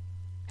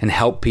and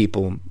help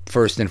people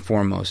first and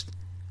foremost,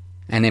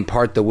 and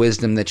impart the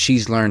wisdom that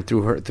she's learned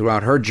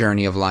throughout her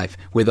journey of life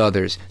with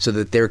others so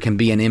that there can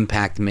be an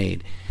impact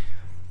made.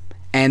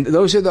 And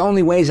those are the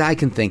only ways I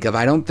can think of.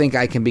 I don't think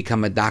I can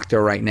become a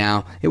doctor right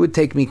now. It would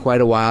take me quite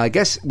a while. I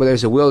guess where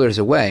there's a will, there's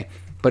a way,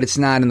 but it's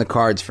not in the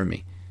cards for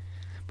me.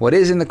 What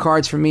is in the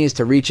cards for me is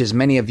to reach as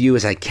many of you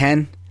as I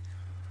can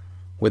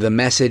with a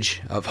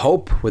message of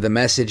hope, with a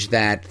message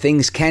that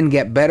things can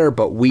get better,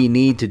 but we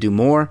need to do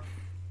more,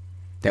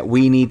 that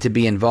we need to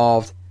be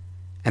involved,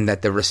 and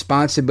that the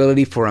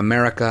responsibility for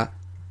America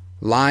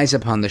lies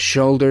upon the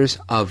shoulders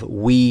of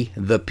we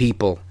the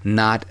people,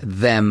 not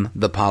them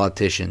the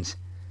politicians.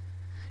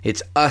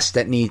 It's us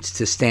that needs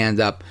to stand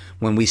up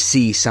when we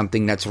see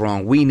something that's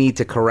wrong. We need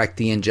to correct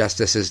the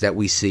injustices that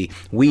we see.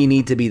 We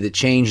need to be the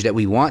change that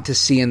we want to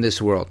see in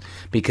this world.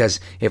 Because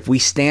if we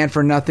stand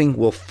for nothing,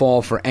 we'll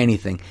fall for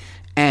anything.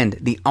 And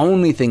the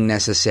only thing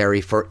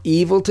necessary for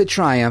evil to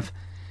triumph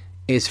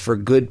is for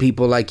good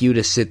people like you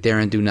to sit there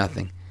and do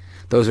nothing.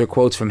 Those are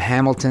quotes from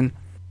Hamilton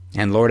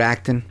and Lord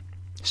Acton,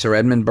 Sir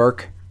Edmund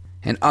Burke,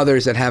 and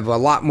others that have a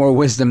lot more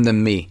wisdom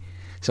than me.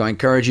 So I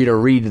encourage you to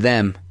read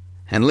them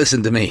and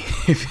listen to me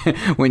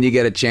when you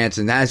get a chance,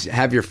 and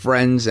have your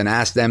friends and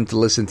ask them to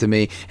listen to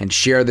me, and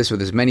share this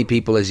with as many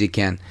people as you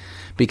can,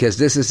 because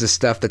this is the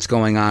stuff that's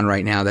going on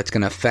right now that's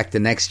going to affect the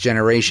next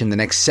generation, the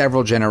next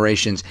several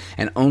generations,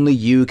 and only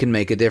you can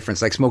make a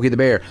difference. Like Smokey the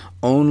Bear,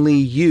 only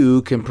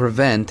you can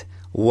prevent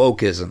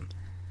wokeism.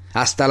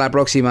 Hasta la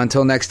próxima.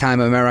 Until next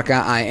time, America,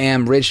 I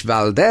am Rich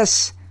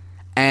Valdez,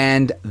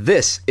 and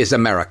this is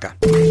America.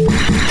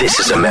 This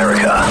is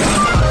America.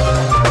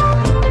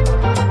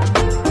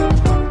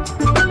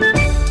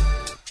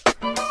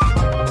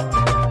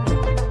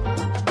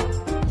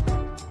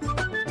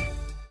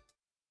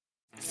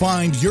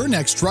 Find your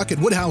next truck at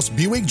Woodhouse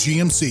Buick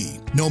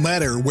GMC. No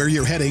matter where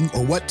you're heading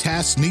or what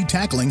tasks need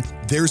tackling,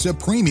 there's a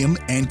premium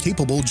and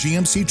capable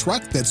GMC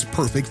truck that's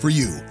perfect for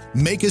you.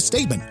 Make a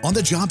statement on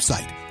the job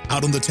site,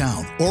 out on the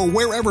town, or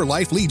wherever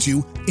life leads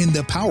you in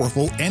the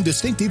powerful and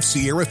distinctive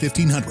Sierra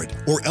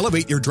 1500, or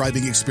elevate your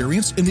driving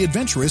experience in the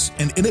adventurous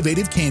and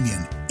innovative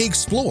Canyon.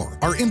 Explore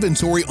our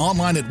inventory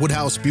online at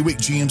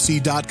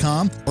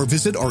WoodhouseBuickGMC.com or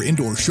visit our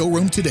indoor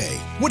showroom today.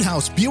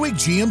 Woodhouse Buick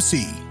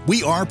GMC.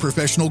 We are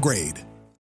professional grade.